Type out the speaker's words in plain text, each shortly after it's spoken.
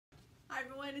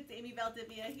everyone, it's Amy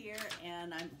Valdivia here,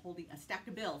 and I'm holding a stack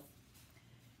of bills.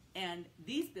 And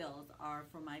these bills are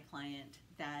for my client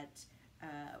that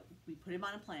we put him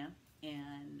on a plan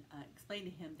and explained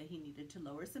to him that he needed to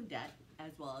lower some debt,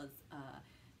 as well as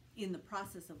in the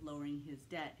process of lowering his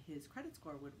debt, his credit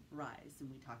score would rise, and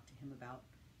we talked to him about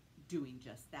doing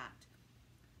just that.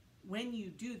 When you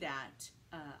do that,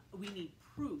 we need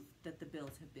proof that the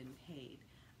bills have been paid.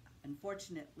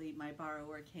 Unfortunately, my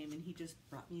borrower came and he just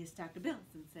brought me a stack of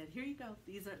bills and said, "Here you go.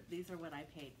 These are what I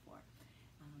paid for."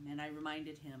 And I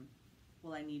reminded him,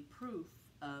 well, I need proof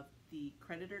of the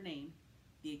creditor name,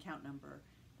 the account number,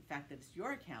 the fact that it's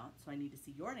your account, so I need to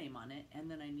see your name on it,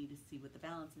 and then I need to see what the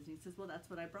balance is. And he says, well,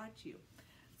 that's what I brought you.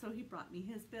 So he brought me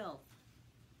his bill.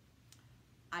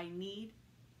 I need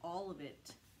all of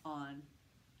it on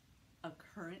a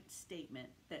current statement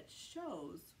that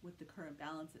shows what the current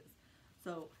balance is.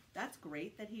 So that's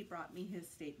great that he brought me his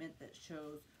statement that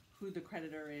shows who the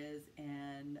creditor is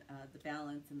and the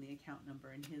balance and the account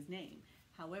number and his name.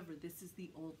 However, this is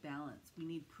the old balance. We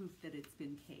need proof that it's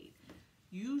been paid.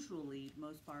 Usually,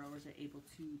 most borrowers are able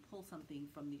to pull something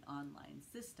from the online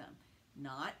system,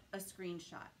 not a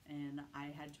screenshot. And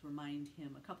I had to remind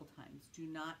him a couple times, do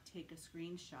not take a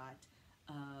screenshot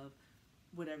of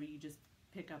whatever you just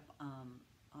pick up on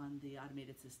the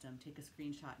automated system. Take a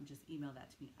screenshot and just email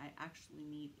that to me. I actually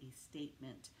need a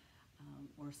statement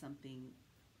or something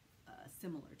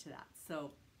similar to that.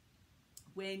 So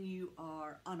when you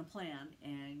are on a plan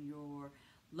and you're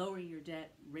lowering your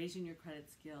debt, raising your credit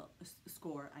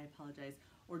score,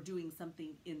 or doing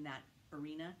something in that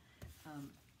arena,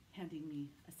 handing me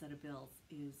a set of bills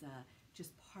is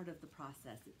just part of the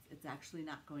process. It's actually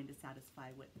not going to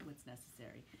satisfy what's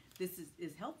necessary. This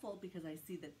is helpful because I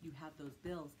see that you have those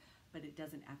bills, but it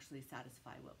doesn't actually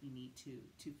satisfy what we need to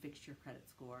fix your credit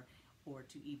score or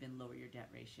to even lower your debt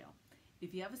ratio.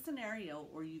 If you have a scenario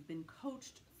or you've been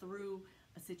coached through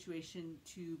a situation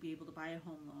to be able to buy a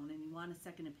home loan and you want a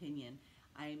second opinion,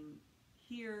 I'm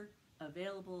here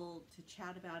available to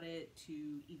chat about it,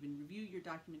 to even review your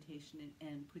documentation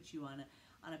and put you on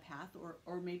a path,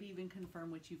 or maybe even confirm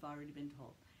what you've already been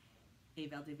told.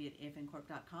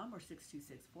 avaldivia@afncorp.com or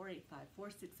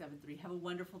 626-485-4673. Have a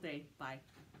wonderful day. Bye.